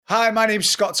Hi, my name's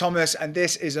Scott Thomas, and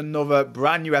this is another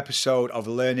brand new episode of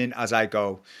Learning As I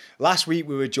Go. Last week,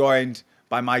 we were joined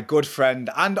by my good friend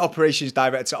and operations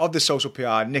director of the Social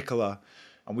PR, Nicola,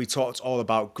 and we talked all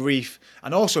about grief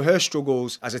and also her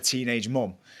struggles as a teenage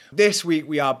mum. This week,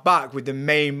 we are back with the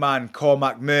main man,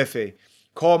 Cormac Murphy.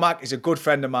 Cormac is a good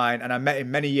friend of mine, and I met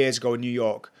him many years ago in New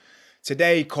York.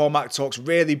 Today, Cormac talks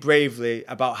really bravely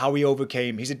about how he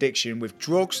overcame his addiction with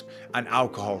drugs and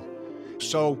alcohol.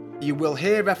 So you will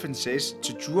hear references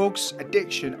to drugs,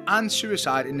 addiction and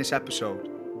suicide in this episode.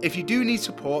 If you do need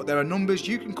support, there are numbers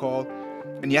you can call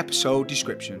in the episode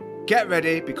description. Get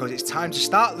ready because it's time to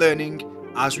start learning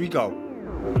as we go.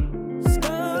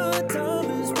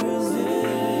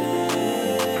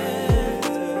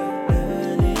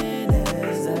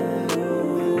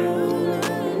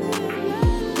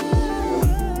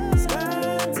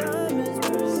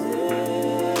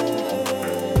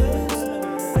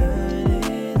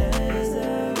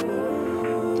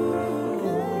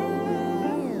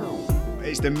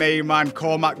 It's the main man,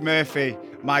 Cormac Murphy,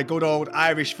 my good old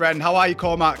Irish friend. How are you,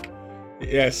 Cormac?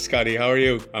 Yes, Scotty, how are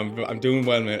you? I'm doing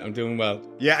well, mate. I'm doing well.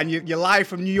 Yeah, and you're live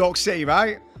from New York City,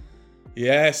 right?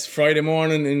 Yes, Friday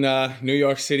morning in New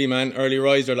York City, man. Early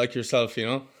riser like yourself, you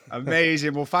know?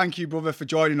 Amazing. Well, thank you, brother, for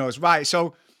joining us. Right,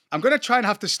 so I'm going to try and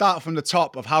have to start from the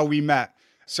top of how we met.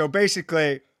 So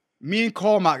basically, me and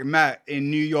Cormac met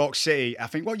in New York City. I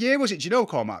think, what year was it? Do you know,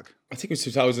 Cormac? I think it was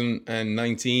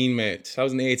 2019, mate.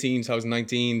 2018,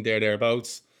 2019,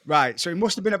 thereabouts. Right, so it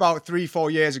must have been about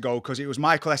 3-4 years ago because it was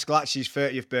Michael Escalacci's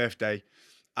 30th birthday.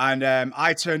 And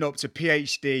I turned up to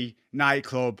PhD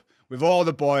nightclub with all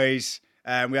the boys.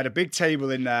 We had a big table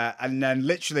in there. And then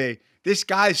literally, this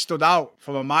guy stood out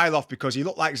from a mile off because he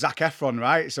looked like Zac Efron,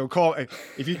 right? So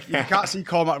if you can't see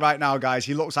Cormac right now, guys,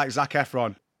 he looks like Zac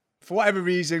Efron. For whatever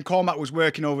reason, Cormac was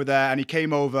working over there and he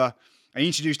came over and he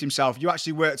introduced himself. You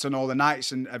actually worked on all the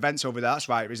nights and events over there. That's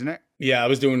right, isn't it? Yeah, I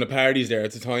was doing the parties there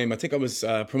at the time. I think I was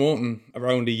promoting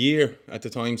around a year at the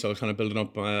time, so I was kind of building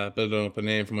up a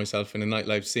name for myself in the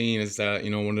nightlife scene as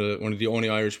one of the only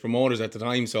Irish promoters at the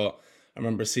time. So I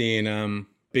remember seeing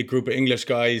big group of English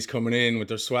guys coming in with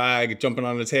their swag, jumping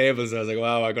on the tables. I was like,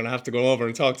 wow, I'm gonna have to go over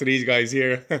and talk to these guys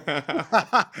here.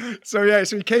 So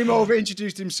he came over,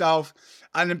 introduced himself.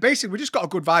 And then basically, we just got a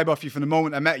good vibe off you from the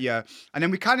moment I met you. And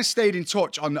then we kind of stayed in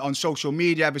touch on social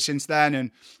media ever since then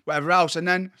and whatever else. And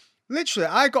then literally,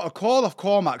 I got a call off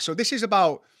Cormac. So this is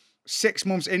about 6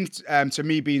 months into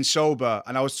me being sober.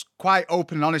 And I was quite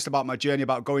open and honest about my journey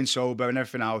about going sober and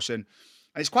everything else. And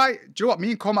it's quite, do you know what? Me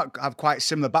and Cormac have quite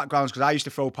similar backgrounds because I used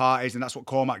to throw parties and that's what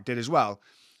Cormac did as well.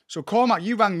 So Cormac,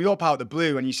 you rang me up out of the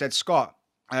blue and you said, Scott,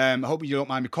 I hope you don't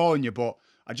mind me calling you, but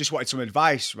I just wanted some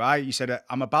advice, right? You said,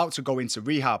 I'm about to go into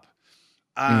rehab.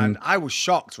 And I was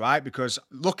shocked, right? Because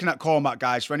looking at Cormac,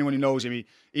 guys, for anyone who knows him,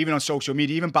 even on social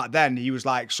media, even back then, he was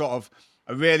like sort of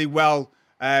a really well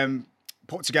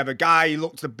put together guy. He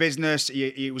looked at the business.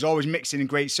 He was always mixing in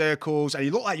great circles. And he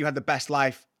looked like you had the best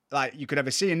life like you could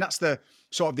ever see. And that's the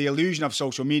sort of the illusion of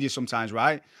social media sometimes,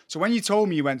 right? So when you told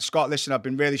me, you went, Scott, listen, I've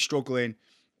been really struggling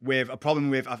with a problem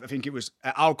with, I think it was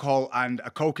alcohol and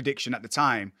a coke addiction at the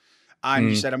time. And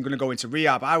you said, I'm going to go into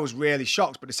rehab. I was really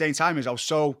shocked. But at the same time, I was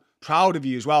so proud of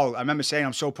you as well. I remember saying,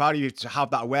 I'm so proud of you to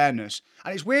have that awareness.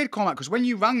 And it's weird, Cormac, because when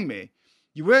you rang me,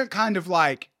 you weren't kind of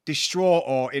like distraught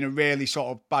or in a really sort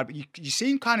of bad, but you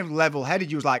seemed kind of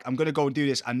level-headed. You was like, I'm going to go and do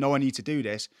this. I know I need to do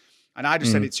this. And I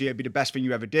just said it to you, it'd be the best thing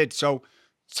you ever did. So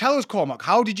tell us, Cormac,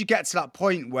 how did you get to that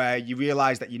point where you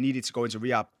realized that you needed to go into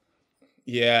rehab?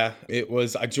 Yeah, it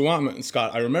was. Do you want,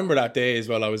 Scott? I remember that day as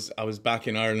well. I was back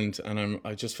in Ireland, and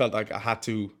I just felt like I had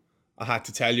to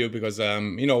tell you because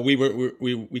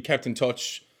we kept in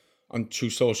touch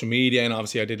through social media, and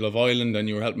obviously I did Love Island, and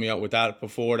you were helping me out with that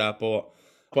before that. But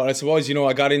I suppose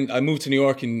I moved to New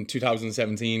York in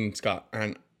 2017, Scott,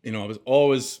 and I was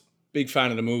always big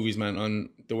fan of the movies, man. And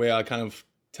the way I kind of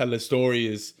tell the story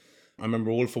is, I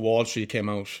remember Wolf of Wall Street came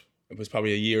out. It was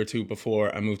probably a year or two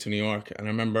before I moved to New York, and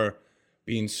I remember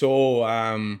being so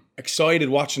excited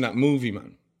watching that movie,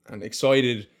 man, and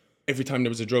excited every time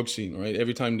there was a drug scene, right?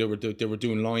 Every time they were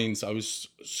doing lines, I was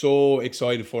so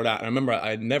excited for that. And I remember I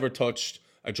had never touched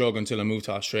a drug until I moved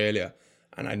to Australia,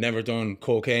 and I'd never done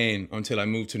cocaine until I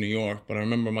moved to New York. But I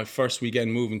remember my first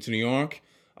weekend moving to New York,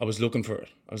 I was looking for it.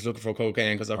 I was looking for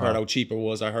cocaine because I heard how cheap it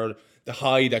was. I heard the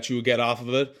high that you would get off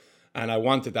of it, and I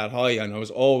wanted that high, and I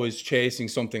was always chasing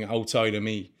something outside of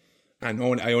me. And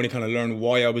I only kind of learned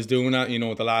why I was doing that,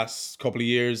 the last couple of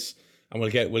years, and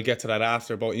we'll get to that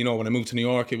after. But when I moved to New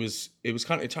York, it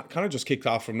kind of just kicked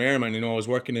off from there, man. I was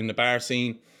working in the bar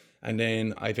scene, and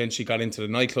then I eventually got into the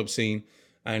nightclub scene,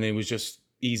 and it was just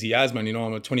easy as, man.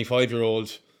 I'm a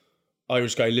 25-year-old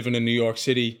Irish guy living in New York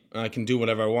City. I can do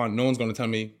whatever I want. No one's going to tell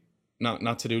me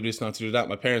not to do this, not to do that.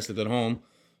 My parents lived at home.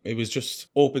 It was just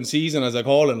open season, as I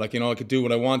call it. Like, I could do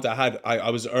what I want. I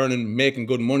was making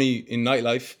good money in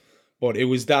nightlife, but it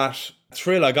was that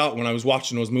thrill I got when I was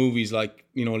watching those movies, like,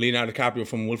 Leonardo DiCaprio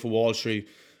from Wolf of Wall Street,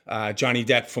 Johnny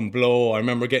Depp from Blow. I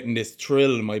remember getting this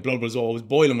thrill, and my blood was always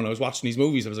boiling when I was watching these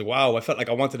movies. I was like, wow, I felt like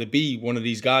I wanted to be one of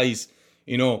these guys,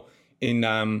 in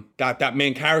that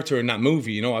main character in that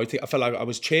movie. I felt like I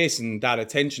was chasing that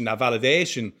attention, that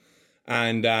validation.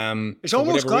 And it's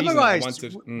almost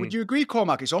glamorized. Would you agree,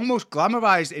 Cormac? It's almost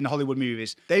glamorized in Hollywood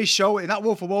movies. They show in that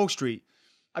Wolf of Wall Street.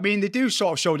 I mean, they do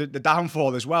sort of show the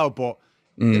downfall as well, but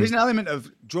there is an element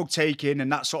of drug taking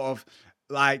and that sort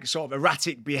of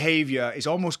erratic behavior is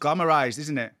almost glamorized,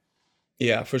 isn't it?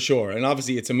 Yeah, for sure. And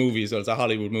obviously it's a movie, so it's a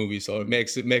Hollywood movie, so it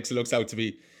makes it looks out to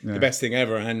be the best thing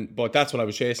ever. But that's what I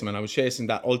was chasing, man. I was chasing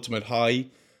that ultimate high.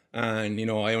 And,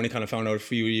 I only kind of found out a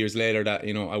few years later that,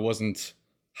 I wasn't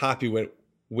happy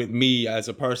with me as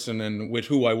a person and with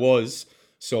who I was.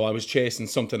 So I was chasing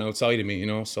something outside of me,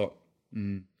 so.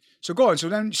 So go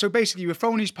on. So basically you were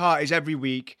throwing these parties every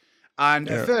week. And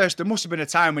at first, there must have been a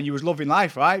time when you was loving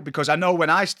life, right? Because I know when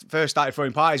I first started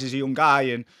throwing parties as a young guy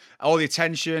and all the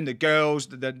attention, the girls,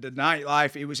 the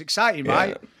nightlife, it was exciting,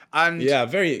 right? And yeah,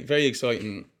 very, very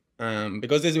exciting.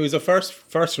 Because it was a first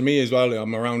for me as well.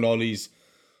 I'm around all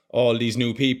these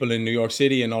new people in New York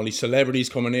City and all these celebrities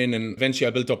coming in. And eventually I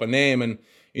built up a name and,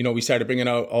 we started bringing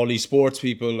out all these sports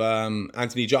people.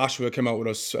 Anthony Joshua came out with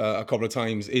us a couple of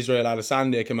times. Israel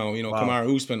Adesanya came out, Wow.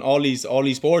 Kamaru Usman, all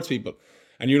these sports people.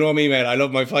 And you know me, man, I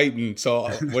love my fighting. So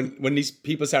when these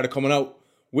people started coming out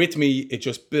with me, it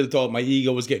just built up. My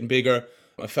ego was getting bigger.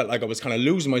 I felt like I was kind of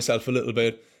losing myself a little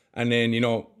bit. And then,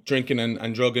 drinking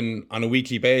and drugging on a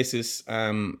weekly basis,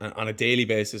 on a daily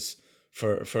basis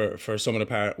for some of the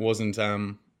part wasn't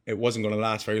going to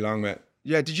last very long, mate.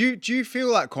 Yeah, do you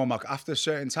feel like, Cormac, after a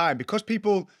certain time, because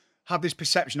people have this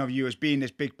perception of you as being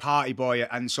this big party boy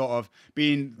and sort of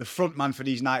being the front man for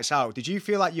these nights out, did you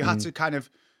feel like you had to kind of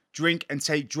drink and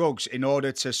take drugs in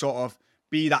order to sort of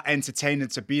be that entertainer,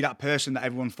 to be that person that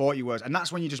everyone thought you was? And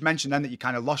that's when you just mentioned then that you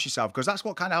kind of lost yourself, because that's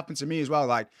what kind of happened to me as well.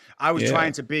 Like, I was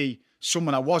trying to be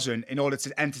someone I wasn't in order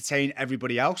to entertain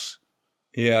everybody else.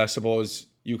 Yeah, I suppose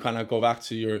you kind of go back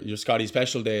to your Scotty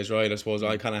Special days, right? I suppose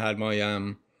I kind of had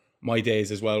my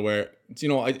days as well, where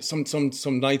some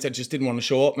nights I just didn't want to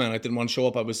show up, man. I didn't want to show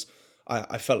up.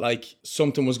 I felt like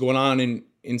something was going on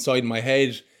inside my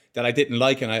head that I didn't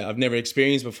like and I've never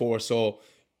experienced before. So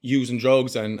using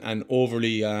drugs and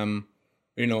overly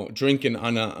drinking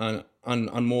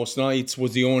on most nights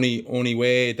was the only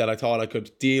way that I thought I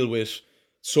could deal with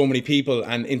so many people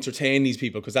and entertain these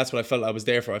people, because that's what I felt I was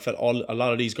there for. I felt a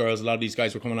lot of these girls, a lot of these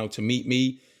guys were coming out to meet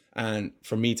me and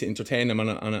for me to entertain them on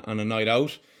a night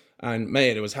out. And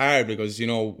mate, it was hard because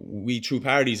we threw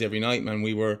parties every night, man.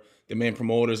 We were the main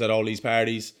promoters at all these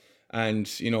parties,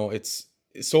 and it's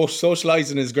so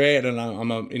socializing is great, and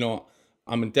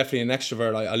I'm definitely an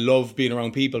extrovert. I love being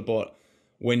around people, but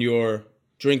when you're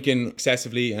drinking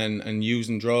excessively and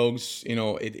using drugs,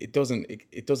 it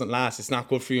doesn't last. It's not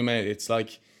good for you, mate. It's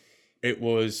like it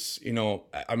was,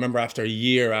 I remember after a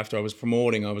year after I was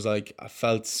promoting, I was like, I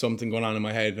felt something going on in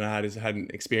my head and I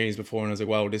hadn't experienced before, and I was like,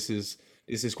 wow, this is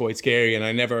quite scary. And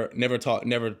I never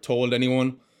told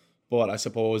anyone, but I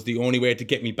suppose the only way to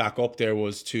get me back up there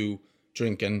was to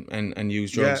drink and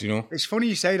use drugs. It's funny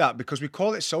you say that, because we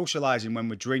call it socializing when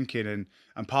we're drinking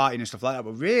and partying and stuff like that,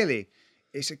 but really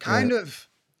it's a kind of,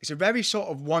 it's a very sort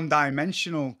of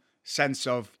one-dimensional sense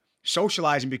of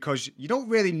socializing, because you don't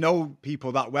really know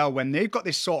people that well when they've got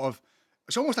this sort of,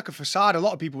 it's almost like a facade. A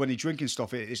lot of people, when they drink and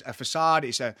stuff, it's a facade.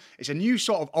 It's a new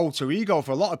sort of alter ego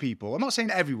for a lot of people. I'm not saying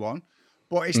everyone,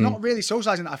 but it's not really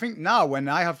socializing. I think now when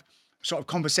I have sort of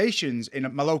conversations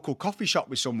in my local coffee shop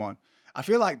with someone, I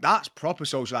feel like that's proper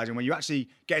socializing, when you actually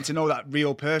getting to know that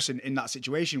real person in that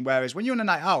situation. Whereas when you're on a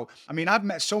night out, I mean, I've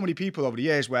met so many people over the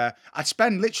years where I'd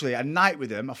spend literally a night with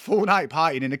them, a full night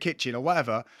partying in the kitchen or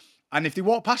whatever. And if they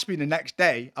walked past me the next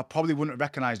day, I probably wouldn't have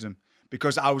recognized them,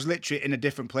 because I was literally in a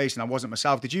different place and I wasn't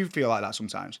myself. Did you feel like that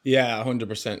sometimes? Yeah,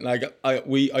 100%. Like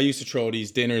I used to throw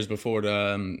these dinners before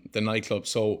the nightclub,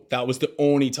 so that was the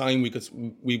only time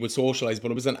we would socialize.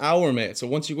 But it was an hour, mate. So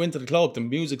once you go into the club, the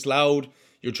music's loud,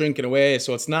 you're drinking away,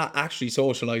 so it's not actually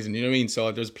socializing. You know what I mean?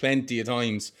 So there's plenty of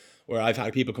times where I've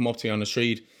had people come up to me on the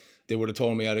street. They would have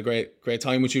told me I had a great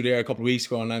time with you there a couple of weeks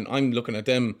ago, and I'm looking at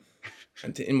them,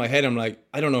 and in my head I'm like,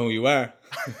 I don't know who you are.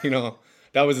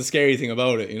 That was the scary thing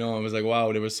about it. I was like,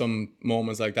 wow, there was some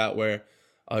moments like that where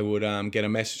I would get a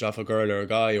message off a girl or a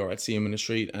guy, or I'd see him in the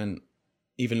street and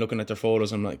even looking at their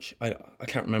photos, I'm like, I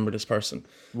can't remember this person.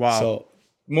 Wow. So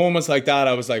moments like that,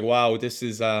 I was like, wow, this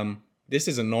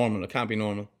isn't normal. It can't be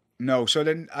normal. No. So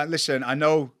then, listen, I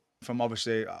know from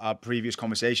obviously our previous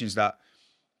conversations that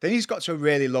things got to a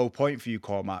really low point for you,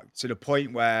 Cormac, to the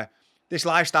point where this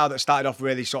lifestyle that started off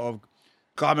really sort of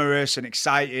glamorous and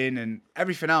exciting and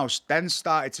everything else then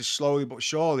started to slowly but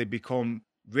surely become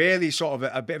really sort of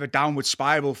a bit of a downward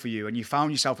spiral for you. And you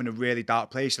found yourself in a really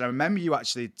dark place. And I remember you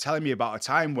actually telling me about a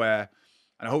time where,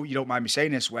 and I hope you don't mind me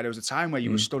saying this, where there was a time where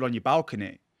you were stood on your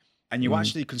balcony and you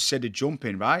actually considered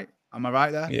jumping, right? Am I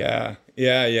right there?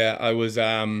 Yeah.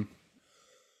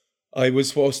 I was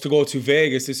supposed to go to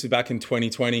Vegas. This was back in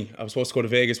 2020. I was supposed to go to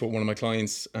Vegas with one of my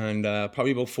clients, and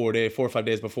probably about 4 or 5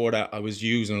 days before that, I was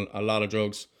using a lot of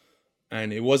drugs,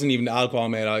 and it wasn't even alcohol,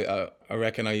 mate. I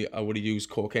reckon I would have used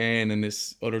cocaine and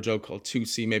this other drug called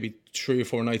 2C, maybe 3 or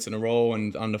 4 nights in a row.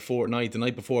 And on the fourth night, the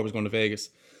night before I was going to Vegas,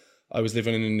 I was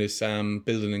living in this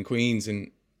building in Queens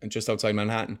and just outside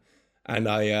Manhattan, and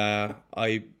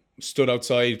I stood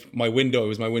outside my window. It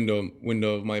was my window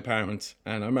of my apartment,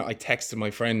 and I remember I texted my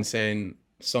friend saying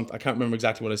something. I can't remember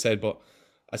exactly what I said, but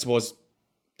I suppose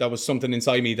that was something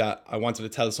inside me that I wanted to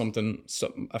tell a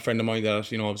friend of mine that, I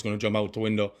was going to jump out the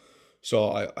window.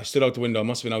 So I stood out the window. I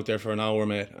must have been out there for an hour,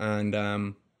 mate, and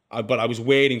but I was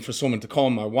waiting for someone to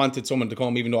come. I wanted someone to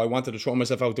come, even though I wanted to throw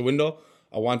myself out the window.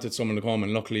 I wanted someone to come,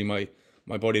 and luckily my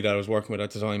buddy that I was working with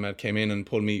at the time had came in and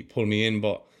pulled me in.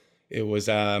 But it was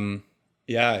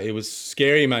yeah, it was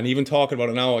scary, man. Even talking about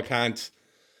it now, I can't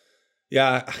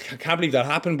believe that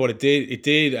happened, but it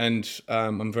did. And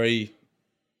I'm very,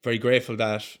 very grateful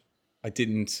that I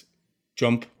didn't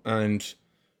jump, and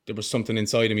there was something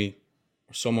inside of me,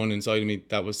 or someone inside of me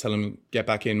that was telling me, get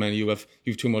back in, man.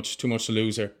 You've too much to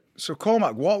lose here. So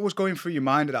Cormac, what was going through your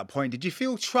mind at that point? Did you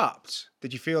feel trapped?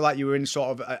 Did you feel like you were in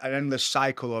sort of an endless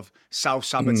cycle of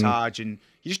self-sabotage and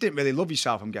you just didn't really love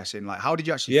yourself, I'm guessing? Like, how did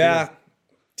you actually feel?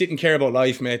 Didn't care about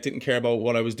life, mate. Didn't care about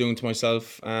what I was doing to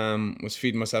myself. Was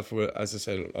feeding myself with, as I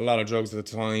said, a lot of drugs at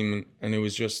the time, and it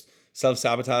was just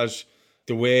self-sabotage.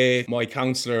 The way my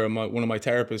counselor, one of my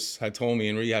therapists, had told me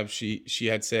in rehab, she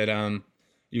had said,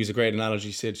 use a great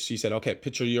analogy. She said, okay,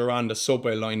 picture you're on the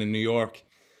subway line in New York,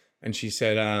 and she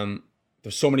said,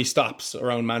 there's so many stops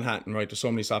around Manhattan, right? There's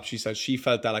so many stops. She said she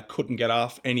felt that I couldn't get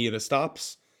off any of the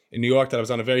stops in New York, that I was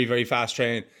on a very, very fast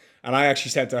train. And I actually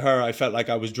said to her, I felt like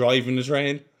I was driving the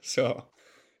train. So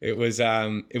it was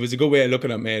a good way of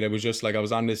looking at it, mate. It was just like I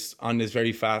was on this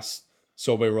very fast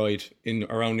subway ride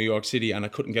around New York City, and I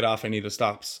couldn't get off any of the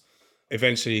stops.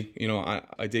 Eventually,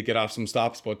 I did get off some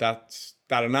stops, but that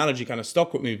analogy kind of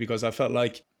stuck with me because I felt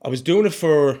like I was doing it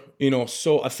for,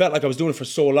 I felt like I was doing it for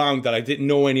so long that I didn't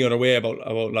know any other way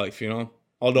about life,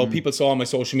 Although people saw on my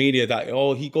social media that,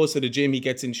 he goes to the gym, he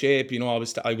gets in shape.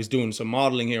 I was doing some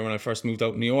modeling here when I first moved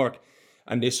out to New York,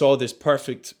 and they saw this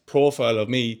perfect profile of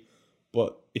me.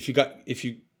 But if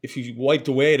you wiped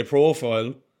away the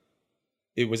profile,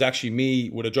 it was actually me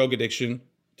with a drug addiction,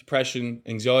 depression,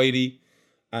 anxiety,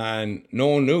 and no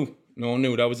one knew. No one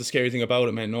knew. That was the scary thing about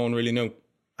it, man. No one really knew.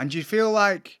 And do you feel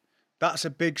like that's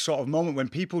a big sort of moment when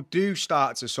people do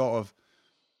start to sort of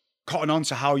cotton on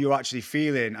to how you're actually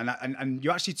feeling and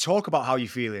you actually talk about how you're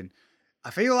feeling? I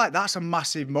feel like that's a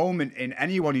massive moment in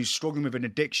anyone who's struggling with an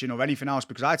addiction or anything else,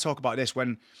 because I talk about this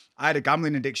when I had a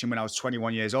gambling addiction when I was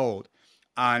 21 years old.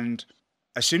 And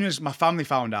as soon as my family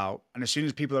found out and as soon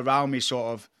as people around me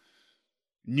sort of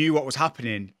knew what was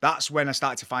happening, that's when I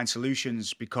started to find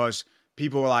solutions, because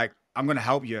people were like, I'm going to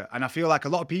help you. And I feel like a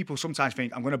lot of people sometimes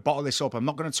think, I'm going to bottle this up. I'm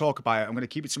not going to talk about it. I'm going to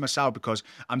keep it to myself because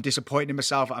I'm disappointed in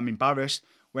myself. I'm embarrassed.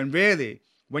 When really,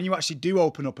 when you actually do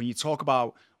open up and you talk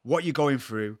about what you're going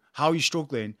through, how you're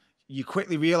struggling, you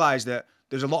quickly realize that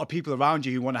there's a lot of people around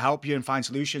you who want to help you and find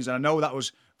solutions. And I know that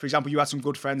was, for example, you had some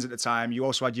good friends at the time. You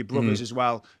also had your brothers as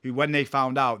well, who when they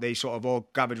found out, they sort of all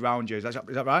gathered around you. Is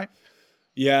that right?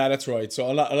 Yeah, that's right. So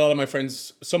a lot of my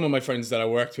friends, some of my friends that I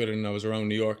worked with and I was around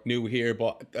New York knew here,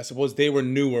 but I suppose they were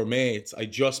newer mates. I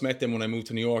just met them when I moved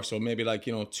to New York, so maybe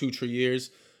 2-3 years.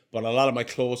 But a lot of my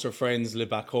closer friends live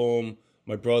back home.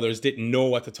 My brothers didn't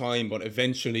know at the time, but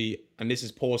eventually, and this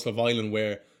is post Love Island,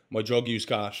 where my drug use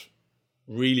got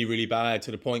really, really bad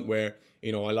to the point where, I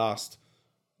lost,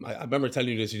 I remember telling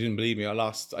you this, you didn't believe me. I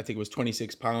lost, I think it was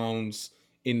 26 pounds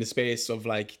in the space of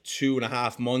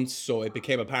 2.5 months. So it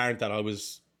became apparent that I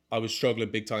was struggling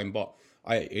big time. But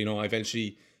I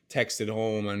eventually texted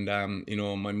home, and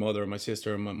my mother, my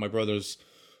sister, and my brothers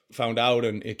found out,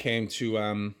 and it came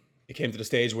to the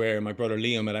stage where my brother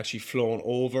Liam had actually flown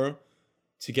over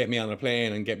to get me on a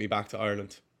plane and get me back to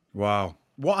Ireland. Wow.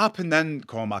 What happened then,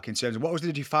 Cormac, in terms of what was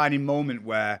the defining moment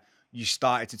where you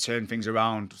started to turn things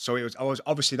around. So it was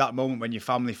obviously that moment when your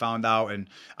family found out and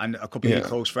a couple of your Yeah.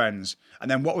 close friends.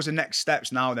 And then what was the next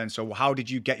steps now then? So how did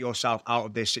you get yourself out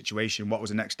of this situation? What was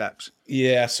the next steps?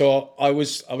 Yeah, so I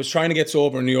was trying to get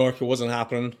sober in New York. It wasn't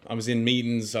happening. I was in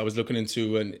meetings. I was looking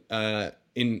into an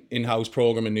in-house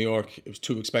program in New York. It was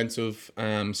too expensive.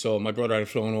 So my brother had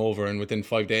flown over, and within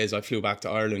 5 days, I flew back to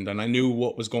Ireland. And I knew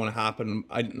what was going to happen.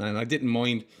 And I didn't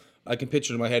mind. I can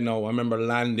picture it in my head now. I remember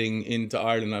landing into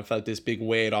Ireland. I felt this big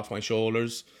weight off my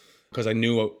shoulders because I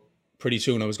knew pretty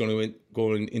soon I was going to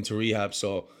go into rehab.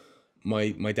 So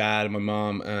my dad and my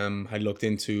mom had looked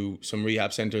into some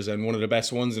rehab centres, and one of the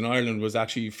best ones in Ireland was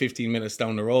actually 15 minutes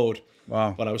down the road.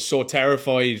 Wow. But I was so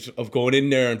terrified of going in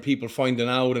there and people finding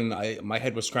out, and my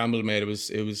head was scrambled, mate. It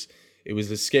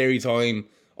was a scary time.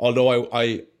 Although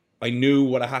I knew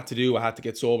what I had to do. I had to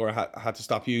get sober. I had to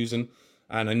stop using,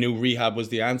 and I knew rehab was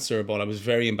the answer. But I was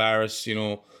very embarrassed. You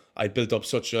know, I built up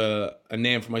such a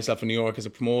name for myself in New York as a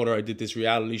promoter. I did this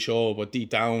reality show, but deep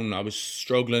down I was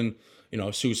struggling. You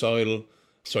know, suicidal.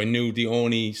 So I knew the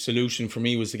only solution for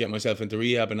me was to get myself into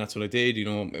rehab, and that's what I did. You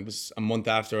know, it was a month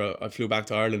after I flew back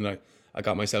to Ireland. I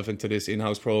got myself into this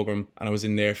in-house program, and I was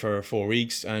in there for 4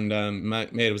 weeks. And mate,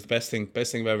 it was the best thing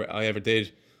I ever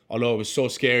did. Although it was so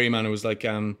scary, man. It was like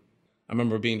I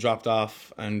remember being dropped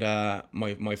off, and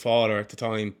my father at the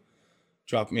time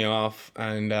dropped me off,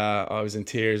 and I was in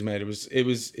tears, mate. It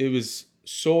was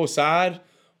so sad,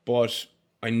 but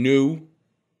I knew,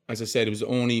 as I said, it was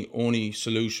the only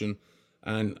solution.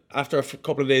 And after a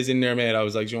couple of days in there, mate, I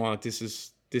was like, you know what, this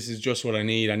is just what I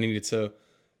need. I needed to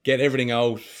get everything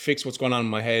out, fix what's going on in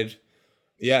my head.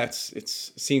 Yeah,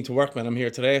 it's seemed to work, man. I'm here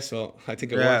today, so I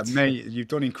think it worked. Yeah, mate, you've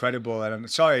done incredible. And I'm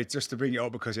sorry just to bring it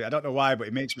up because I don't know why, but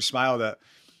it makes me smile that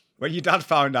when your dad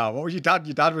found out, what was your dad?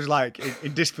 Your dad was like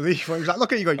in disbelief. He was like,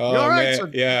 look at you going, you're all right, mate,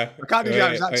 son. yeah. I can't do the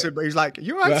accent, but he's like,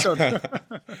 you're all right, son.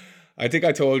 I think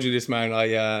I told you this, man.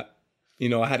 I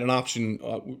had an option.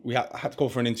 I had to go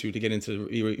for an interview to get into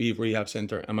the rehab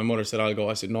center, and my mother said, I'll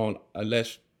go. I said, no, I'll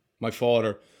let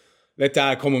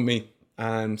dad come with me.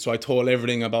 And so I told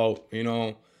everything about, you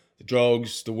know, the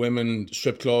drugs, the women, the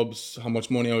strip clubs, how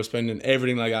much money I was spending,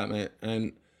 everything like that, man.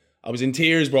 And I was in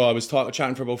tears, bro. I was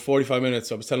chatting for about 45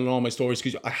 minutes. I was telling all my stories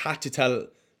because I had to tell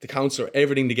the counselor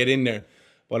everything to get in there.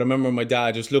 But I remember my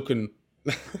dad just looking,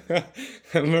 I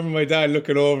remember my dad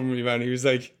looking over me, man. He was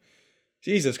like,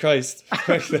 Jesus Christ.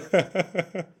 I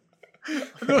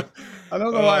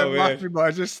don't know why I'm laughing,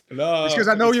 but it's because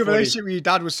I know your relationship with your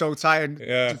dad was so tight.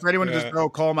 And for anyone who doesn't know,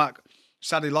 Cormac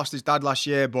sadly lost his dad last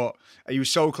year, but he was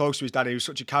so close to his dad. He was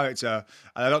such a character,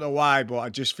 and I don't know why, but I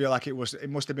just feel like it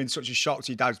must have been such a shock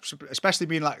to your dad, especially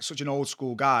being like such an old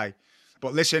school guy.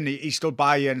 But listen, he stood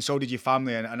by you, and so did your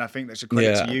family, and I think that's a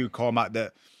credit to you, Cormac,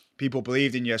 that people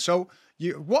believed in you. So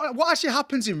what actually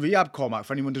happens in rehab, Cormac,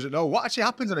 for anyone who doesn't know? What actually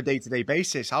happens on a day-to-day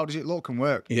basis? How does it look and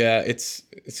work? Yeah, it's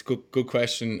a good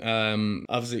question.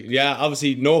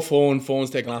 Obviously no phone's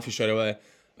taken off you straight away.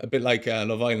 A bit like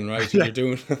Love Island, right? You're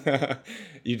doing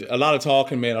a lot of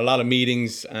talking, mate, a lot of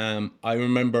meetings. I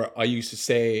remember I used to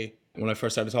say when I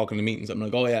first started talking to meetings, I'm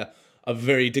like, oh yeah, I have a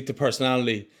very addictive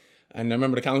personality. And I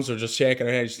remember the counselor just shaking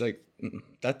her head. She's like,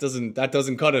 that doesn't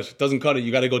cut it. It doesn't cut it.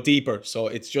 You got to go deeper. So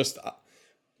it's just,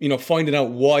 finding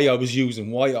out why I was using,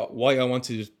 why I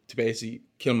wanted to basically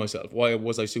kill myself. Why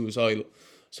was I suicidal?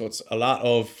 So it's a lot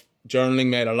of journaling,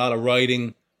 mate, a lot of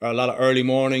writing, a lot of early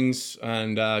mornings,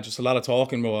 and just a lot of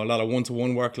talking, bro, a lot of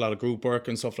one-to-one work, a lot of group work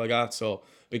and stuff like that. So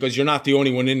because you're not the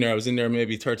only one in there. I was in there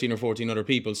maybe 13 or 14 other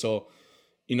people. So,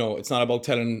 it's not about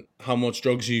telling how much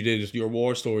drugs you did, your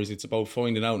war stories. It's about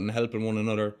finding out and helping one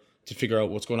another to figure out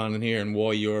what's going on in here and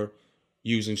why you're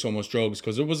using so much drugs.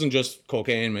 Because it wasn't just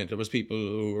cocaine, mate. There was people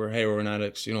who were heroin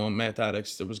addicts, meth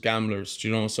addicts. There was gamblers,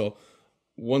 So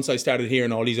once I started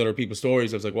hearing all these other people's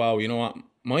stories, I was like, wow, you know what?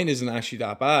 Mine isn't actually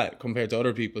that bad compared to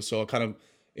other people. So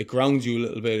it grounds you a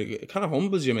little bit. It kind of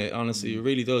humbles you, mate. Honestly, it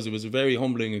really does. It was a very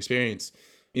humbling experience.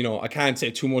 I can't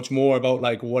say too much more about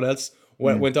like what else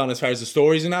went on as far as the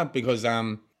stories and that, because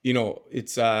it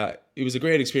was a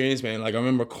great experience, man. Like I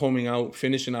remember coming out,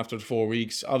 finishing after the 4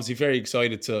 weeks, obviously very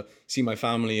excited to see my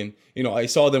family. And, I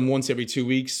saw them once every 2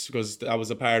 weeks because that was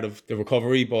a part of the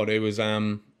recovery. But it was,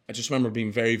 I just remember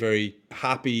being very, very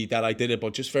happy that I did it,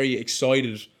 but just very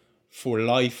excited for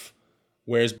life.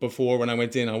 Whereas before when I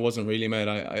went in, I wasn't really, mate.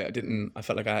 I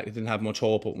felt like I didn't have much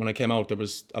hope. But when I came out, there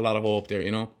was a lot of hope there,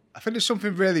 I think there's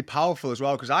something really powerful as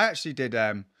well, because I actually did,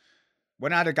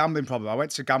 when I had a gambling problem, I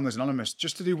went to Gamblers Anonymous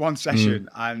just to do one session,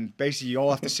 and basically you all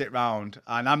have to sit around,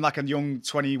 and I'm like a young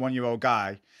 21-year-old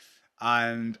guy,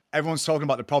 and everyone's talking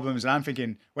about the problems, and I'm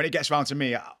thinking, when it gets around to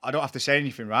me, I don't have to say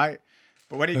anything, right?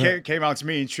 But when it came out to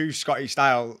me in true Scottish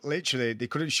style, literally, they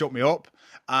couldn't shut me up.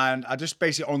 And I just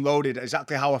basically unloaded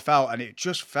exactly how I felt. And it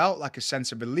just felt like a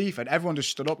sense of relief. And everyone just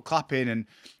stood up clapping and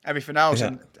everything else.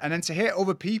 Yeah. And then to hear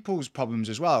other people's problems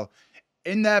as well.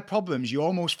 In their problems, you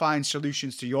almost find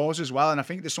solutions to yours as well. And I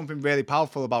think there's something really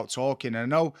powerful about talking. And I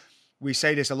know we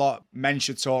say this a lot, men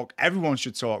should talk, everyone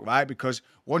should talk, right? Because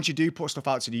once you do put stuff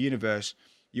out to the universe,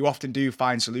 you often do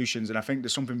find solutions. And I think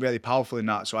there's something really powerful in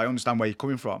that. So I understand where you're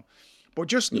coming from. But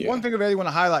just one thing I really want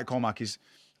to highlight, Cormac, is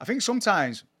I think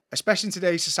sometimes, especially in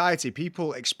today's society,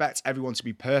 people expect everyone to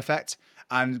be perfect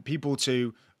and people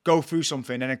to go through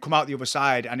something and then come out the other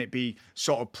side and it be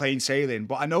sort of plain sailing.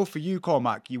 But I know for you,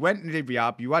 Cormac, you went and did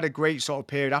rehab, you had a great sort of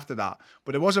period after that,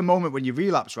 but there was a moment when you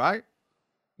relapsed, right?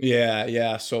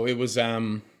 Yeah. So it was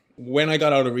when I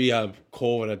got out of rehab,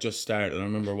 COVID had just started. I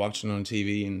remember watching on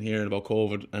TV and hearing about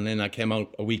COVID, and then I came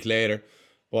out a week later.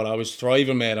 But I was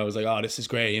thriving, mate. I was like, oh, this is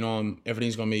great. You know, I'm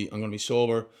gonna be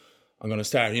sober. I'm gonna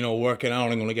start, working out.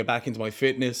 I'm gonna get back into my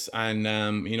fitness. And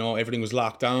everything was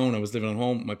locked down. I was living at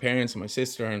home with my parents and my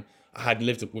sister, and I hadn't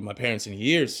lived with my parents in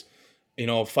years.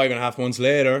 5.5 months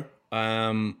later,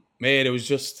 mate,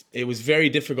 it was very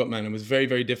difficult, man. It was very,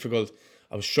 very difficult.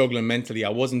 I was struggling mentally. I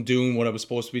wasn't doing what I was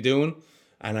supposed to be doing,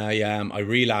 and I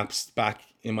relapsed back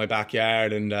in my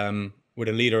backyard and with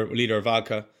a liter of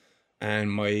vodka.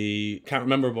 And can't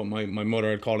remember, but my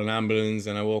mother had called an ambulance,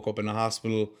 and I woke up in the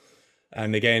hospital.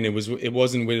 And again, it was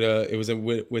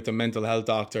with a mental health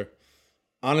doctor.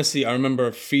 Honestly, I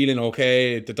remember feeling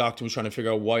okay. The doctor was trying to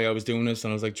figure out why I was doing this,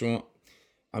 and I was like,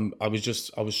 I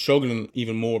was struggling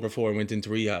even more before I went into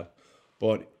rehab.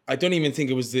 But I don't even think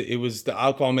it was the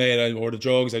alcohol, mate, or the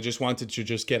drugs. I just wanted to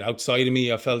just get outside of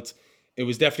me. I felt it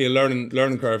was definitely a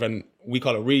learning curve, and we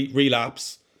call it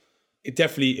relapse.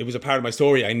 It was a part of my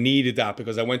story. I needed that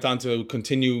because I went on to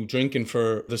continue drinking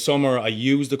for the summer. I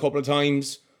used a couple of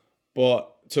times,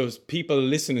 but to people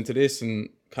listening to this and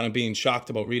kind of being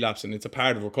shocked about relapsing, it's a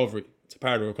part of recovery.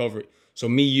 So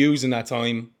me using that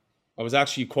time, I was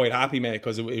actually quite happy, mate,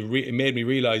 because it made me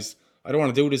realize I don't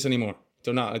want to do this anymore.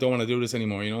 I don't want to do this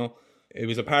anymore, It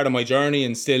was a part of my journey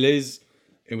and still is.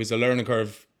 It was a learning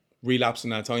curve relapsing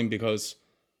that time because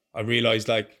I realized,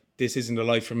 like, this isn't the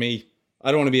life for me. I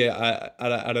don't want to be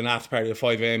at an after party at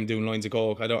 5 a.m. doing lines of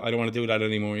coke. I don't want to do that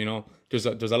anymore, There's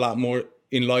a lot more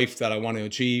in life that I want to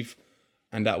achieve.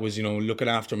 And that was, looking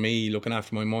after me, looking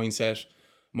after my mindset,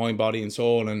 mind, body and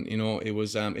soul. And, it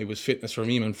was fitness for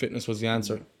me, man. Fitness was the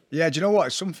answer. Yeah, do you know what?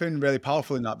 It's something really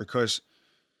powerful in that because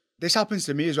this happens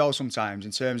to me as well sometimes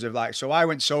in terms of so I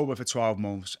went sober for 12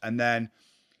 months and then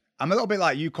I'm a little bit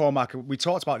like you, Cormac. We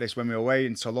talked about this when we were away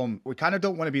in Tulum. We kind of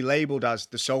don't want to be labelled as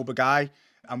the sober guy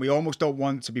and we almost don't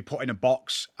want to be put in a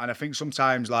box. And I think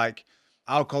sometimes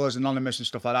Alcoholics Anonymous and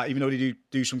stuff like that, even though they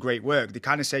do some great work, they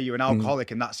kind of say you're an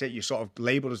alcoholic and that's it. You're sort of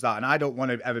labelled as that. And I don't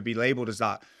want to ever be labelled as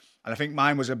that. And I think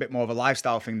mine was a bit more of a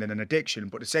lifestyle thing than an addiction.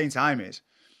 But at the same time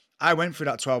I went through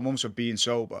that 12 months of being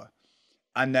sober.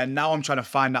 And then now I'm trying to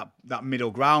find that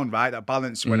middle ground, right? That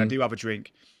balance when I do have a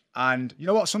drink. And you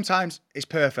know what? Sometimes it's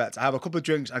perfect. I have a couple of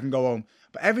drinks, I can go home.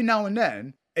 But every now and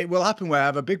then it will happen where I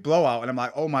have a big blowout and I'm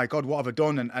like, oh my God, what have I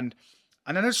done? And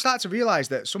then I start to realize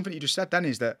that something you just said then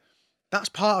is that's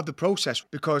part of the process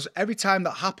because every time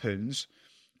that happens,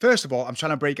 first of all, I'm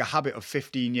trying to break a habit of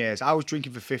 15 years. I was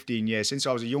drinking for 15 years since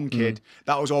I was a young kid.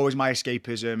 That was always my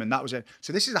escapism and that was it.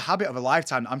 So this is a habit of a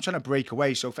lifetime that I'm trying to break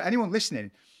away. So for anyone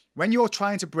listening, when you're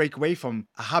trying to break away from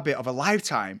a habit of a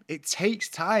lifetime, it takes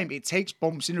time. It takes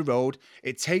bumps in the road.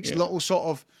 It takes little sort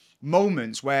of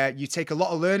moments where you take a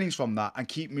lot of learnings from that and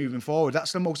keep moving forward.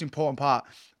 That's the most important part.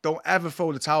 Don't ever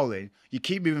throw the towel in. You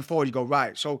keep moving forward. You go,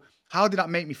 right, so how did that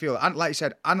make me feel? And like you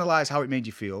said, analyze how it made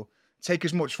you feel, take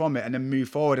as much from it and then move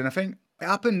forward. And I think it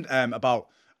happened about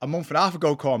a month and a half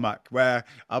ago, Cormac, where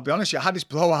I'll be honest, I had this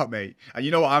blowout, mate. And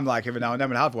you know what I'm like every now and then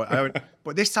when I have one.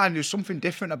 But this time there's something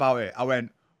different about it. I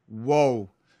went, whoa,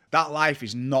 that life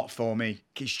is not for me.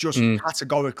 It's just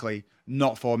categorically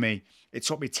not for me. It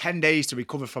took me 10 days to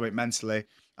recover from it mentally.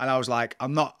 And I was like,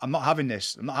 I'm not having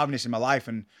this. I'm not having this in my life.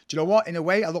 And do you know what? In a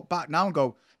way, I look back now and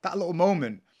go, that little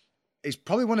moment is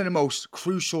probably one of the most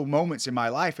crucial moments in my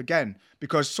life again,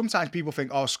 because sometimes people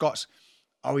think,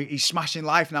 he's smashing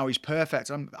life now. He's perfect.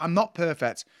 I'm not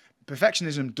perfect.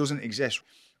 Perfectionism doesn't exist.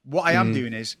 What I am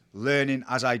doing is learning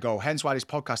as I go. Hence why this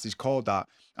podcast is called that.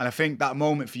 And I think that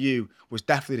moment for you was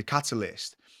definitely the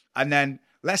catalyst. And then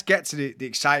let's get to the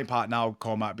exciting part now,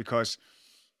 Cormac, because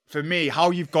for me,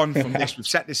 how you've gone from this, we've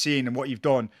set the scene and what you've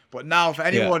done. But now for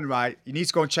anyone, right, you need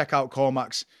to go and check out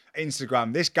Cormac's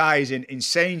Instagram. This guy is in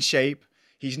insane shape.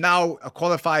 He's now a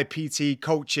qualified PT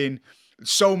coaching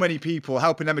so many people,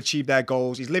 helping them achieve their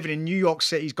goals. He's living in New York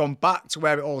City. He's gone back to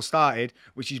where it all started,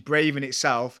 which is brave in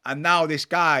itself. And now this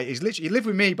guy is literally, he lived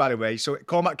with me, by the way. So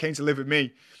Cormac came to live with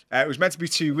me. It was meant to be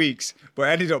 2 weeks, but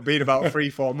it ended up being about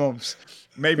 3-4 months.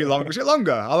 Maybe longer. Was it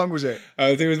longer? How long was it? I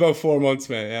think it was about 4 months,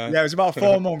 mate. Yeah, it was about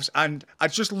 4 months. And I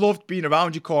just loved being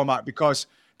around you, Cormac, because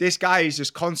this guy is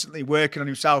just constantly working on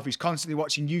himself. He's constantly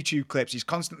watching YouTube clips. He's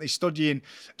constantly studying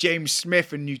James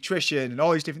Smith and nutrition and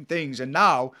all these different things. And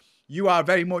now you are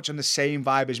very much on the same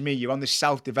vibe as me. You're on this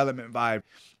self-development vibe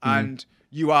and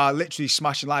you are literally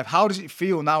smashing life. How does it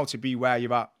feel now to be where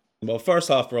you're at? Well,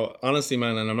 first off, bro, honestly,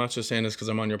 man, and I'm not just saying this because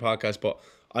I'm on your podcast, but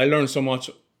I learned so much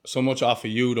off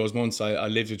of you those months I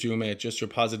lived with you, mate. Just your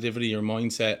positivity, your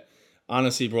mindset.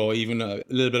 Honestly, bro, even a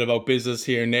little bit about business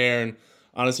here and there. And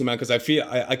honestly, man, because I feel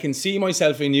I can see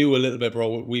myself in you a little bit,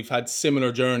 bro. We've had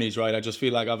similar journeys, right? I just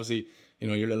feel like, obviously, you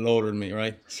know, you're a little older than me,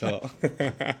 right? So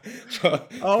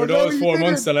for those 4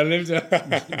 months that I lived,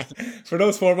 for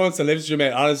those 4 months I lived with you,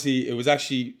 mate, honestly, it was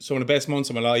actually some of the best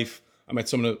months of my life. I met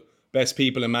some of the best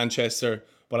people in Manchester,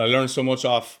 but I learned so much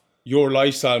off your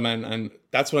lifestyle, man, and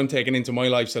that's what I'm taking into my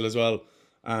lifestyle as well.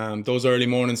 Those early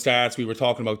morning starts, we were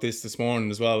talking about this morning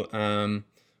as well.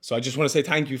 So I just want to say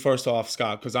thank you first off,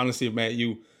 Scott, because honestly,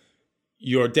 mate,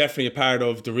 you're definitely a part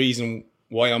of the reason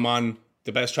why I'm on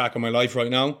the best track of my life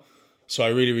right now. So I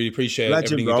really, really appreciate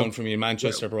everything you've done for me in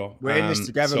Manchester, bro. We're in this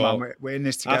together, man. We're in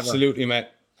this together. Absolutely, mate.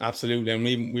 Absolutely. And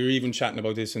we were even chatting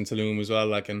about this in Tulum as well.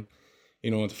 Like, and you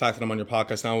know, the fact that I'm on your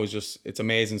podcast now is just, it's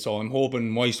amazing. So I'm hoping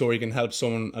my story can help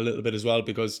someone a little bit as well,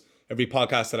 because every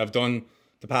podcast that I've done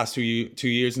the past 2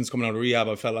 years since coming out of rehab,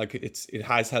 I felt like it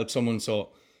has helped someone.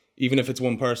 So even if it's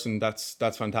one person, that's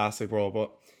fantastic, bro.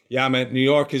 But yeah, man, New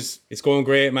York it's going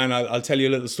great, man. I'll tell you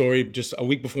a little story. Just a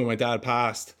week before my dad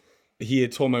passed, he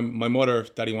had told my mother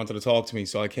that he wanted to talk to me.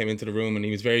 So I came into the room and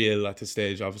he was very ill at this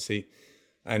stage, obviously.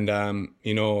 And,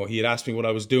 you know, he had asked me what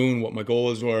I was doing, what my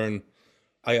goals were. And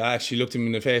I actually looked him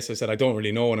in the face. I said, I don't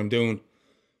really know what I'm doing.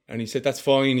 And he said, that's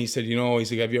fine. He said,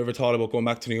 have you ever thought about going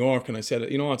back to New York? And I said,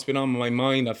 it's been on my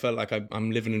mind. I felt like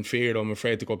I'm living in fear. I'm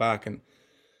afraid to go back. And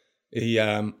he,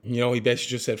 he basically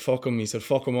just said, fuck him. He said,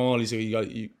 fuck them all. He said,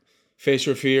 you face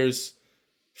your fears.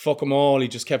 Fuck them all. He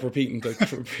just kept repeating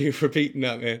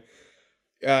that, man.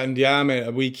 And yeah, man,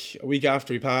 a week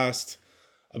after he passed,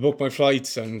 I booked my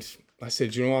flights and I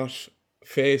said, you know what?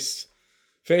 Face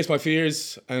my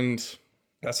fears, and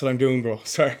that's what I'm doing, bro.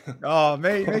 Sorry. Oh,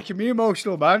 mate, you're making me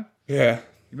emotional, man. Yeah.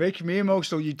 You're making me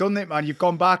emotional. You've done it, man. You've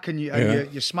gone back and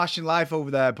you're smashing life over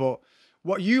there. But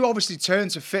what you obviously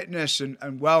turned to fitness and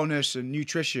wellness and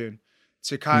nutrition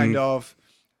to kind of,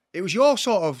 it was your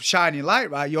sort of shining light,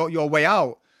 right? Your way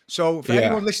out. So for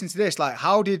anyone listening to this, like,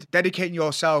 how did dedicating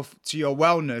yourself to your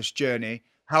wellness journey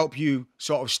help you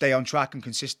sort of stay on track and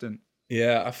consistent?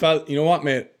 Yeah, I felt, you know what,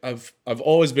 mate? I've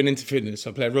always been into fitness.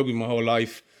 I played rugby my whole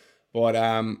life, but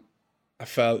I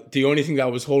felt the only thing that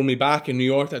was holding me back in New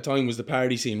York at that time was the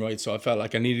party scene, right? So I felt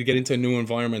like I needed to get into a new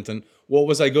environment. And what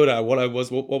was I good at? What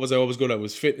was I always good at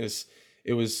was fitness.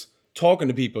 It was talking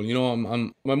to people. You know,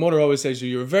 my mother always says,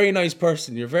 you're a very nice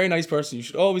person. You're a very nice person. You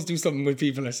should always do something with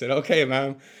people. I said, okay,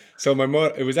 ma'am. So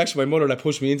it was actually my mother that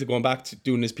pushed me into going back to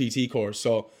doing this PT course.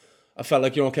 So I felt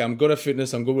like, okay, I'm good at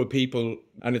fitness. I'm good with people.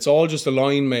 And it's all just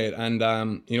aligned, mate. And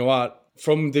you know what?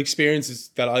 From the experiences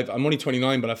that I'm only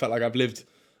 29, but I felt like I've lived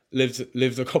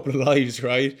a couple of lives,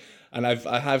 right? And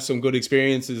I have some good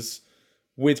experiences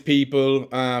with people.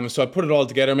 So I put it all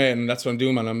together, mate, and that's what I'm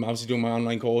doing, man. I'm obviously doing my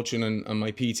online coaching and my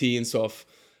PT and stuff.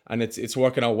 And it's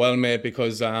working out well, mate,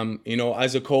 because,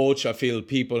 as a coach, I feel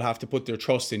people have to put their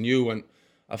trust in you. And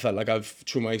I felt like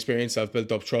through my experience, I've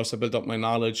built up trust. I built up my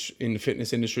knowledge in the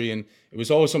fitness industry. And it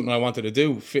was always something I wanted to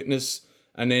do, fitness.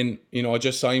 And then, I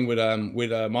just signed with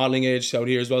a modeling agency out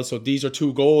here as well. So these are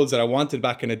two goals that I wanted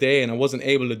back in the day, and I wasn't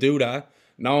able to do that.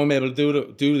 Now I'm able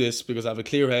to do this because I have a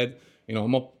clear head.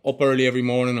 I'm up early every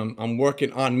morning. I'm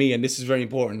working on me, and this is very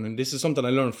important. And this is something I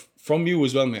learned from you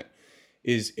as well, mate,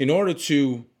 is in order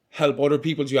to help other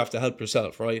people, you have to help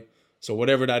yourself, right? So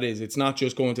whatever that is, it's not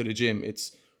just going to the gym.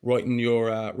 It's writing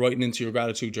into your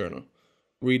gratitude journal,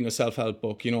 reading a self-help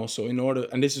book, So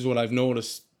and this is what I've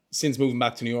noticed since moving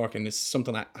back to New York, and this is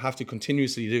something I have to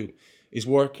continuously do, is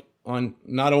work on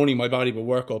not only my body, but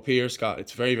work up here, Scott.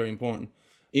 It's very, very important.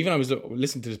 Even I was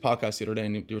listening to this podcast the other day,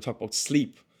 and they were talking about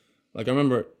sleep. Like, I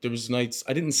remember there was nights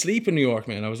I didn't sleep in New York,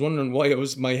 man. I was wondering why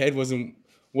my head wasn't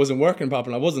working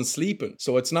properly. I wasn't sleeping.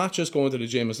 So it's not just going to the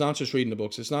gym. It's not just reading the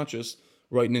books. It's not just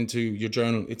writing into your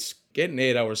journal. It's getting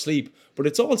 8 hours sleep. But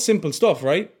it's all simple stuff,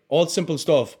 right? All simple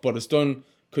stuff, but it's done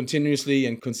continuously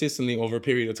and consistently over a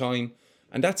period of time.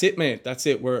 And that's it, mate. That's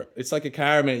it. It's like a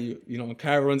car, mate. A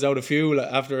car runs out of fuel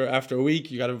after a week.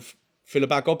 You got to fill it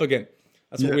back up again.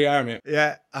 That's what we are, mate.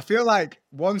 Yeah, I feel like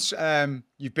once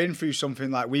you've been through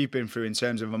something like we've been through in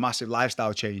terms of a massive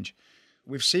lifestyle change,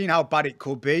 we've seen how bad it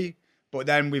could be, but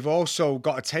then we've also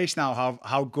got a taste now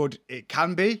how good it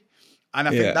can be. And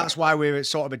I think that's why we're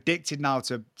sort of addicted now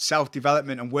to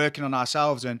self-development and working on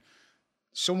ourselves. And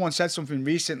someone said something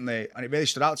recently and it really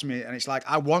stood out to me. And it's like,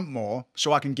 I want more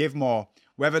so I can give more,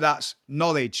 whether that's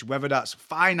knowledge, whether that's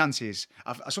finances.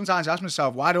 I sometimes ask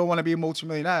myself, why do I want to be a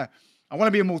multimillionaire? I want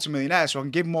to be a multimillionaire so I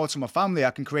can give more to my family.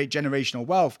 I can create generational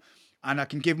wealth and I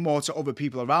can give more to other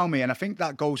people around me. And I think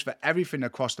that goes for everything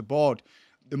across the board.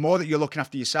 The more that you're looking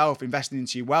after yourself, investing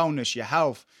into your wellness, your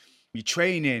health, your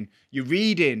training, your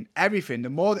reading, everything, the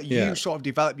more that you sort of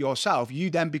develop yourself, you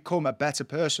then become a better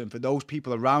person for those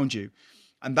people around you.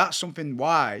 And that's something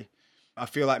why I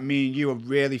feel like me and you are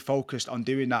really focused on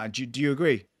doing that. Do you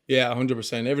agree? Yeah,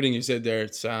 100%. Everything you said there,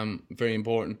 it's very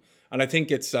important. And I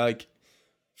think it's like,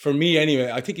 for me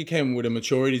anyway, I think it came with a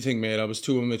maturity thing, mate. I was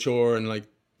too immature and like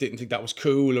didn't think that was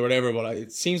cool or whatever. But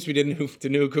it seems to be the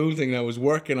new cool thing now is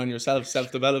working on yourself,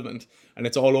 self-development. And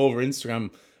it's all over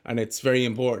Instagram. And it's very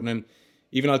important. And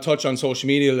even I'll touch on social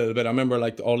media a little bit. I remember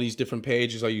like all these different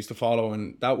pages I used to follow,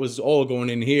 and that was all going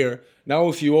in here. Now,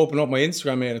 if you open up my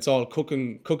Instagram, man, it's all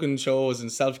cooking shows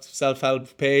and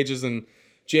self-help pages, and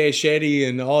Jay Shetty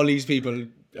and all these people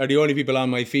are the only people on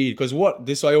my feed. Because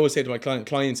I always say to my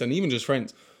clients and even just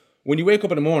friends, when you wake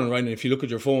up in the morning, right, and if you look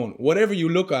at your phone, whatever you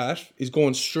look at is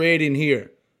going straight in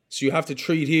here. So you have to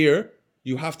treat here.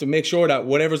 You have to make sure that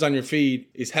whatever's on your feed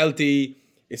is healthy.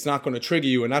 It's not going to trigger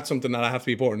you, and that's something that I have to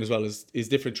be important as well, is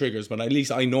different triggers. But at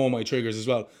least I know my triggers as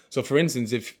well. So for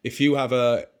instance, if you have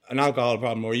an alcohol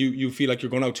problem or you feel like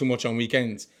you're going out too much on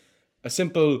weekends, a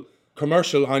simple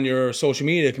commercial on your social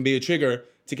media can be a trigger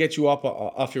to get you up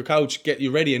off your couch, get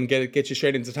you ready and get you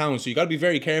straight into town. So you got to be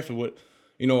very careful with,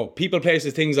 people,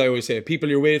 places, things. I always say, people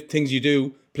you're with, things you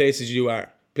do, places you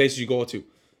are, places you go to.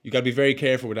 You got to be very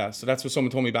careful with that. So that's what someone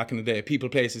told me back in the day. People,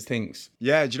 places, things.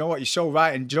 Yeah, do you know what? You're so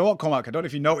right. And do you know what, Cormac? I don't know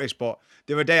if you noticed, but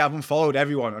the other day I've unfollowed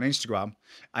everyone on Instagram.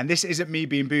 And this isn't me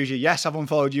being bougie. Yes, I've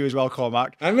unfollowed you as well,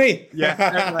 Cormac. And me?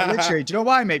 Yeah, literally. Do you know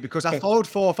why, mate? Because I followed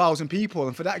 4,000 people.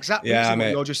 And for that exact reason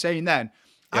what you're just saying then,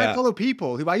 I follow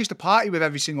people who I used to party with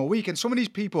every single week. And some of these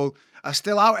people are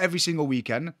still out every single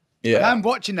weekend. Yeah. And I'm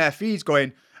watching their feeds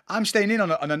going, I'm staying in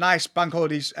on a nice bank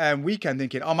holidays weekend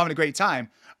thinking, I'm having a great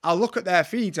time. I'll look at their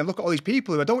feeds and look at all these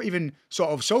people who I don't even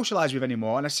sort of socialize with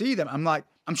anymore. And I see them. I'm like,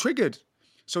 I'm triggered.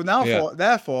 So now,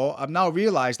 therefore, I've now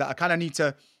realized that I kind of need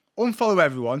to unfollow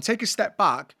everyone, take a step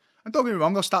back. And don't get me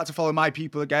wrong, I'll start to follow my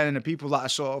people again and the people that I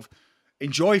sort of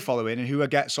enjoy following and who I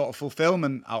get sort of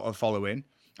fulfillment out of following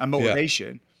and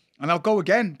motivation. And I'll go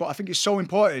again. But I think it's so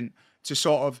important to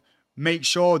sort of make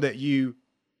sure that you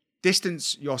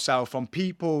distance yourself from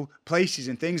people, places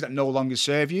and things that no longer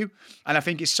serve you. And I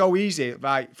think it's so easy,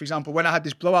 right? For example, when I had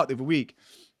this blowout the other week,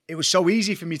 it was so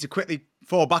easy for me to quickly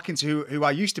fall back into who I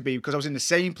used to be because I was in the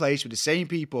same place with the same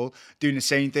people doing the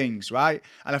same things, right?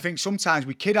 And I think sometimes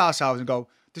we kid ourselves and go,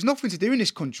 there's nothing to do in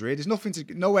this country. There's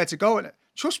nowhere to go. And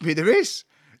trust me, there is.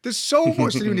 There's so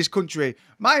much to do in this country.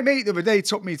 My mate the other day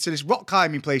took me to this rock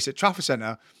climbing place at Trafford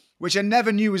Centre, which I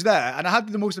never knew was there. And I had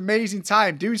the most amazing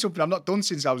time doing something I've not done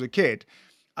since I was a kid.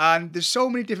 And there's so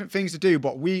many different things to do,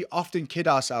 but we often kid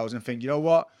ourselves and think, you know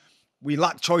what? We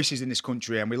lack choices in this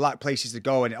country and we lack places to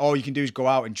go. And all you can do is go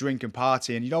out and drink and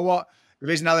party. And you know what? There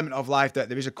is an element of life that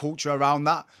there is a culture around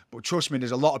that. But trust me,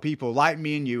 there's a lot of people like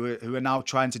me and you who are now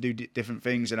trying to do different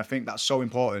things. And I think that's so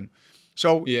important.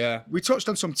 So we touched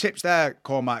on some tips there,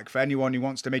 Cormac, for anyone who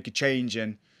wants to make a change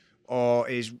or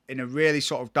is in a really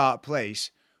sort of dark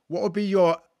place. What would be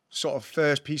your sort of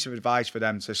first piece of advice for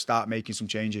them to start making some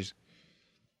changes?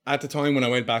 At the time when I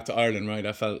went back to Ireland, right,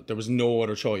 I felt there was no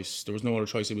other choice. There was no other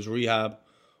choice. It was rehab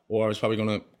or I was probably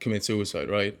going to commit suicide,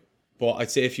 right? But I'd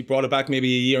say if you brought it back maybe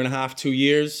a year and a half, 2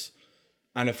 years,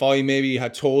 and if I maybe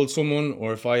had told someone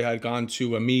or if I had gone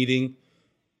to a meeting,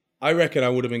 I reckon I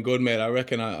would have been good, mate. I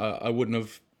reckon I wouldn't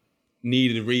have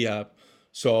needed rehab.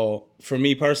 So for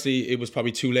me personally, it was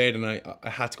probably too late and I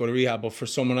had to go to rehab. But for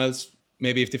someone else,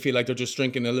 maybe if they feel like they're just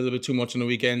drinking a little bit too much on the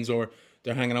weekends or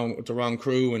they're hanging out with the wrong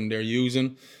crew and they're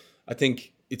using, I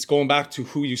think it's going back to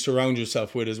who you surround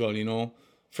yourself with as well,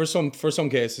 For some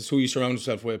cases, who you surround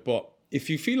yourself with. But if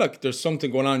you feel like there's something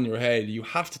going on in your head, you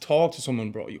have to talk to someone,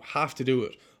 bro. You have to do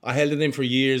it. I held it in for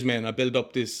years, man. I built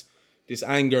up this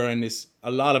anger and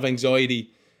a lot of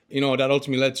anxiety, that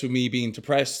ultimately led to me being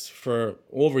depressed for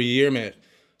over a year, mate.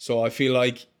 So I feel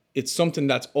like it's something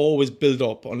that's always built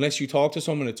up. Unless you talk to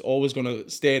someone, it's always going to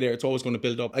stay there. It's always going to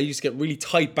build up. I used to get really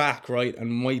tight back, right?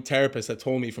 And my therapist had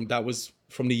told me that was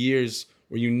from the years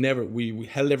where we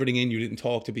held everything in, you didn't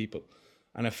talk to people.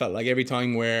 And I felt like every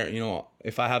time where,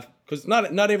 if I have, because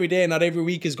not every day, not every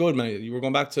week is good, man. You were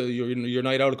going back to your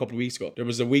night out a couple of weeks ago. There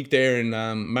was a week there in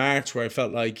March where I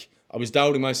felt like I was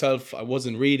doubting myself. I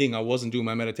wasn't reading. I wasn't doing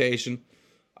my meditation.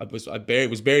 I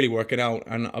was barely working out,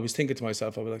 and I was thinking to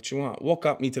myself, I was like, you know what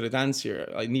got me to the dance here?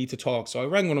 I need to talk. So I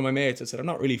rang one of my mates. I said, I'm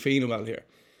not really feeling well here.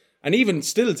 And even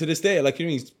still to this day, like,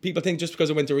 people think just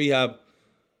because I went to rehab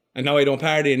and now I don't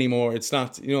party anymore, it's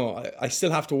not, I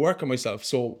still have to work on myself.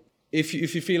 So if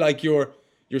you feel like you're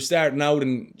starting out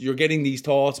and you're getting these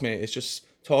thoughts, mate, it's just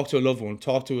talk to a loved one,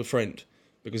 talk to a friend.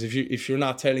 Because if you're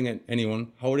not telling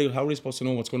anyone, how are they supposed to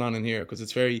know what's going on in here? Because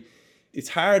it's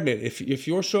hard, mate. If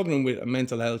you're struggling with a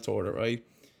mental health disorder, right?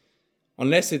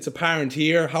 Unless it's apparent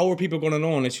here, how are people going to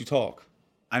know unless you talk?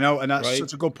 I know, and that's right?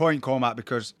 Such a good point, Cormac,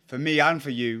 because for me and for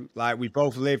you, like, we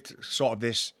both lived sort of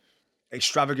this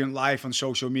extravagant life on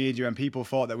social media, and people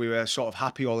thought that we were sort of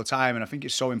happy all the time. And I think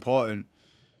it's so important.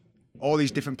 All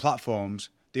these different platforms,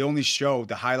 they only show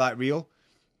the highlight reel.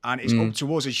 And it's up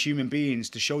to us as human beings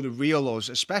to show the real us,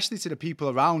 especially to the people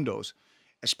around us,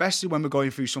 especially when we're going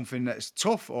through something that's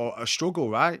tough or a struggle,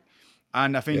 right?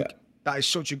 And I think that is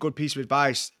such a good piece of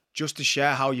advice, just to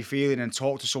share how you're feeling and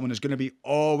talk to someone. There's going to be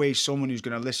always someone who's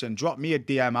going to listen. Drop me a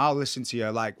DM, I'll listen to you,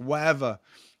 like, whatever.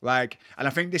 Like, and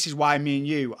I think this is why me and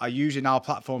you are using our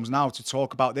platforms now to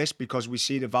talk about this, because we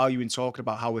see the value in talking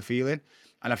about how we're feeling.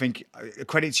 And I think,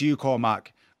 credit to you,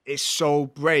 Cormac, it's so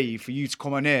brave for you to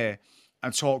come on here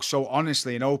and talk so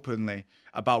honestly and openly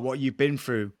about what you've been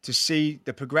through. To see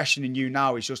the progression in you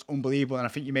now is just unbelievable. And I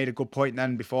think you made a good point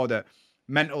then before, that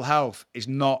mental health is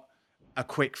not a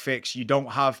quick fix. You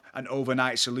don't have an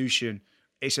overnight solution.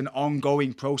 It's an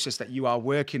ongoing process that you are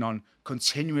working on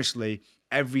continuously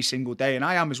every single day. And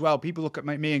I am as well. People look at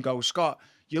me and go, Scott,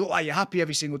 you look like you're happy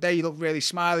every single day. You look really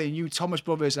smiley. And you Thomas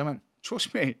brothers, I went,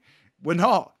 trust me, we're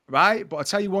not, right? But I'll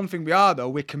tell you one thing we are, though.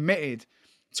 We're committed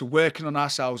to working on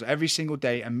ourselves every single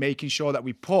day and making sure that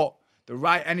we put the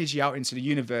right energy out into the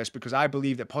universe, because I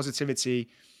believe that positivity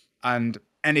and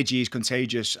energy is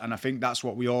contagious. And I think that's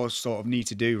what we all sort of need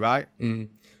to do, right?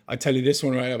 I tell you this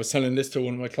one, right? I was telling this to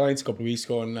one of my clients a couple of weeks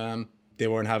ago, and they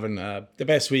weren't having the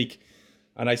best week.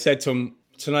 And I said to them,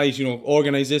 tonight,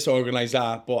 organize this, organize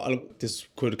that. But this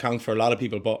could account for a lot of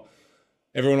people, but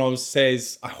everyone always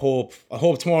says, I hope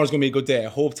tomorrow's going to be a good day. I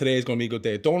hope today is going to be a good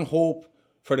day. Don't hope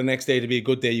for the next day to be a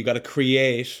good day. You got to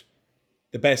create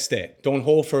the best day. Don't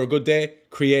hope for a good day,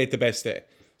 create the best day.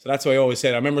 So that's what I always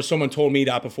said. I remember someone told me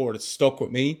that before, that stuck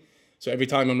with me. So every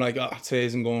time I'm like, today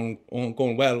isn't going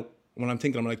well, when I'm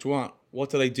thinking, I'm like, what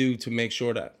did I do to make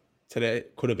sure that today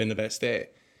could have been the best day?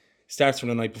 Starts from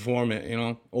the night before,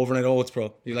 mate, overnight oats,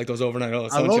 bro. You like those overnight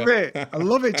oats? I love it. I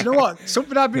love it. Do you know what?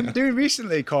 Something I've been doing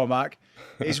recently, Cormac,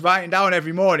 is writing down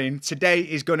every morning, today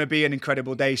is going to be an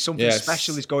incredible day. Something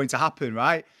special is going to happen,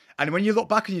 right? And when you look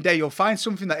back on your day, you'll find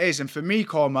something that is. And for me,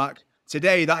 Cormac,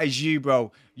 today, that is you,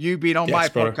 bro. You being on my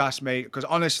podcast, mate. Because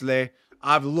honestly,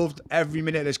 I've loved every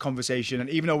minute of this conversation. And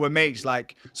even though we're mates,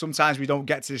 like, sometimes we don't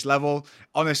get to this level.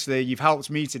 Honestly, you've helped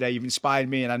me today. You've inspired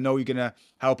me. And I know you're going to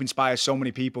help inspire so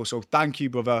many people. So thank you,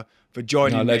 brother, for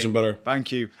joining me. Legend, brother.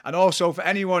 Thank you. And also, for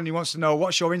anyone who wants to know,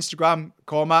 what's your Instagram,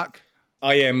 Cormac?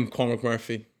 I am Cormac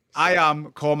Murphy. I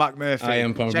am Cormac Murphy. I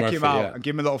am Cormac Check Murphy, him out and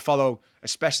give him a little follow,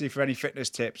 especially for any fitness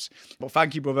tips. But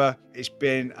thank you, brother. It's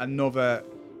been another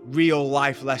real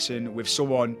life lesson with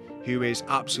someone who is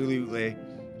absolutely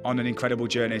on an incredible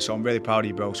journey. So I'm really proud of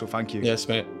you, bro. So thank you. Yes,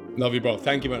 mate. Love you, bro.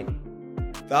 Thank you,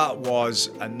 man. That was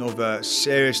another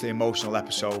seriously emotional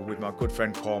episode with my good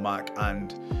friend Cormac.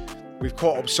 And we've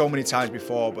caught up so many times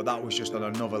before, but that was just on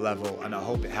another level. And I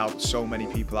hope it helped so many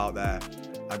people out there.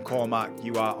 And Cormac,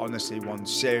 you are honestly one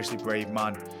seriously brave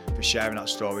man for sharing that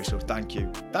story. So thank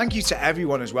you. Thank you to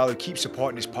everyone as well who keeps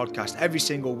supporting this podcast every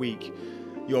single week.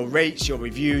 Your rates, your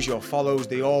reviews, your follows,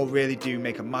 they all really do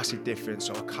make a massive difference.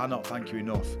 So I cannot thank you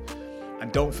enough.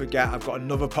 And don't forget, I've got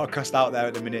another podcast out there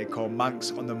at the minute called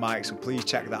Manx on the Mic. So please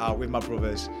check that out with my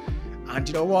brothers. And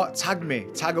you know what? Tag me.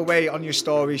 Tag away on your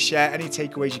stories. Share any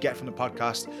takeaways you get from the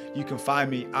podcast. You can find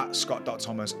me at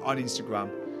scott.thomas on Instagram.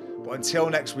 But until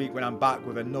next week, when I'm back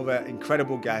with another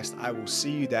incredible guest, I will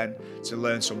see you then to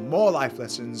learn some more life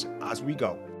lessons as we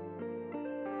go.